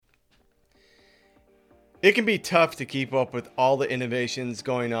It can be tough to keep up with all the innovations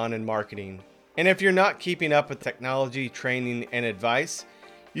going on in marketing. And if you're not keeping up with technology, training, and advice,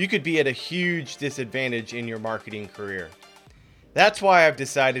 you could be at a huge disadvantage in your marketing career. That's why I've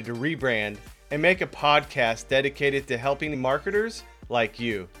decided to rebrand and make a podcast dedicated to helping marketers like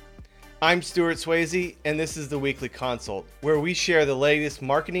you. I'm Stuart Swayze, and this is the Weekly Consult, where we share the latest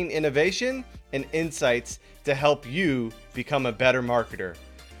marketing innovation and insights to help you become a better marketer.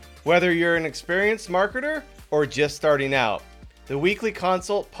 Whether you're an experienced marketer or just starting out, the Weekly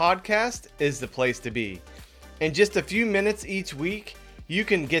Consult podcast is the place to be. In just a few minutes each week, you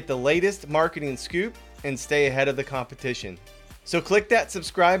can get the latest marketing scoop and stay ahead of the competition. So click that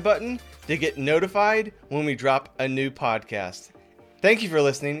subscribe button to get notified when we drop a new podcast. Thank you for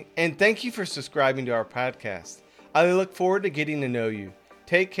listening, and thank you for subscribing to our podcast. I look forward to getting to know you.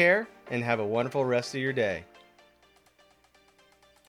 Take care and have a wonderful rest of your day.